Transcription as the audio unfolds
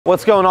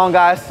What's going on,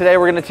 guys? Today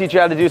we're going to teach you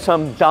how to do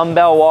some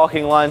dumbbell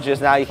walking lunges.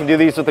 Now you can do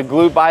these with a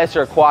glute bias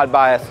or a quad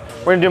bias.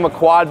 We're going to do them a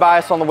quad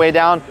bias on the way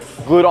down,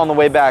 glute on the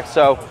way back.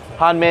 So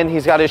Han-Min,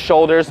 he's got his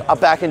shoulders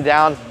up, back, and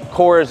down,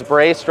 core is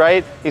braced,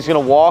 right? He's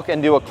going to walk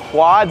and do a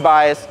quad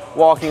bias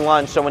walking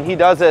lunge. So when he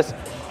does this,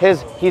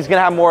 he's going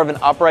to have more of an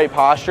upright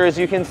posture, as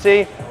you can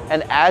see.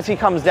 And as he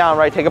comes down,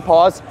 right, take a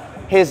pause,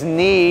 his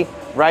knee,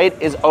 right,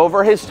 is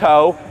over his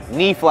toe,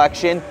 knee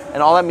flexion,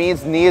 and all that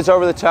means knee is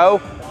over the toe,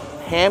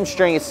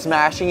 hamstring is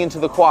smashing into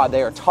the quad.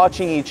 They are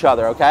touching each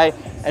other, okay?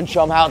 And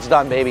show him how it's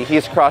done, baby.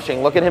 He's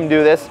crushing. Look at him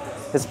do this.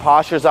 His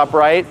posture's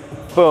upright.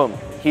 Boom.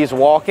 He's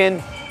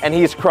walking and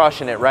he's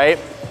crushing it, right?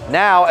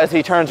 Now, as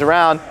he turns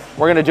around,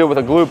 we're gonna do it with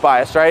a glute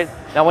bias, right?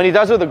 Now, when he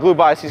does it with a glute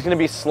bias, he's gonna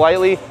be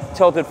slightly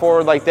tilted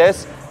forward like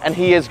this, and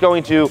he is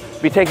going to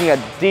be taking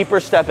a deeper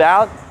step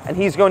out, and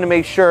he's going to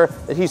make sure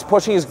that he's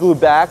pushing his glute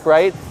back,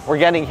 right? We're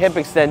getting hip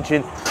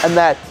extension, and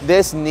that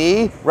this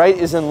knee, right,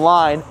 is in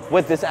line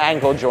with this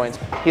ankle joint.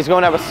 He's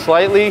going to have a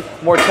slightly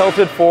more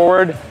tilted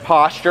forward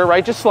posture,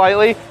 right? Just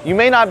slightly. You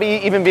may not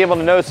even be able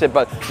to notice it,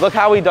 but look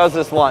how he does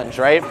this lunge,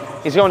 right?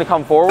 He's going to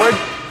come forward.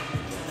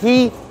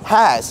 He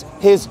has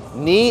his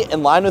knee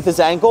in line with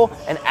his ankle,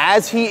 and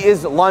as he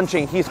is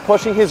lunging, he's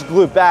pushing his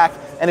glute back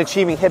and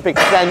achieving hip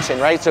extension,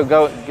 right? So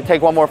go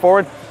take one more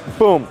forward,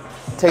 boom.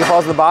 Take a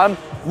pause at the bottom.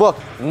 Look,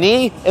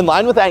 knee in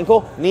line with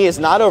ankle, knee is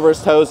not over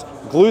his toes,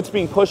 glutes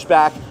being pushed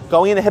back,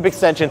 going into hip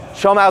extension.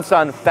 Show him how it's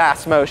done,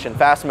 fast motion,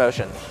 fast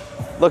motion.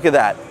 Look at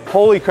that,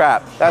 holy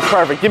crap, that's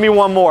perfect. Give me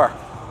one more.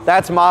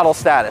 That's model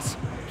status.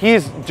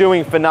 He's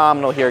doing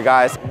phenomenal here,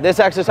 guys. This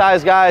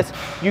exercise, guys,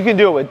 you can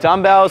do it with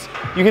dumbbells,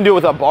 you can do it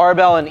with a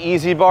barbell and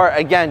easy bar.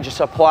 Again, just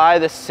apply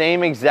the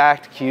same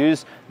exact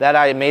cues that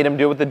I made him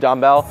do with the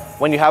dumbbell.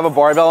 When you have a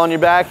barbell on your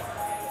back,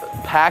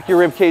 pack your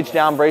rib cage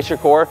down, brace your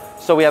core.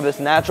 So we have this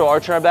natural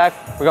arch in our back.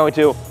 We're going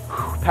to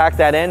pack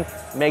that in,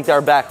 make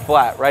our back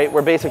flat, right?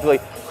 We're basically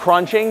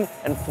crunching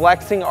and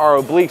flexing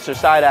our obliques or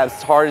side abs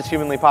as hard as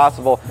humanly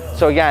possible.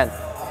 So again,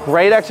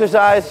 great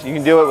exercise. You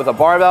can do it with a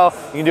barbell,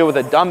 you can do it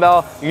with a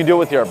dumbbell, you can do it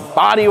with your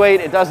body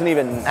weight. It doesn't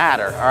even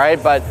matter, all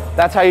right? But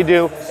that's how you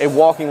do a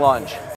walking lunge.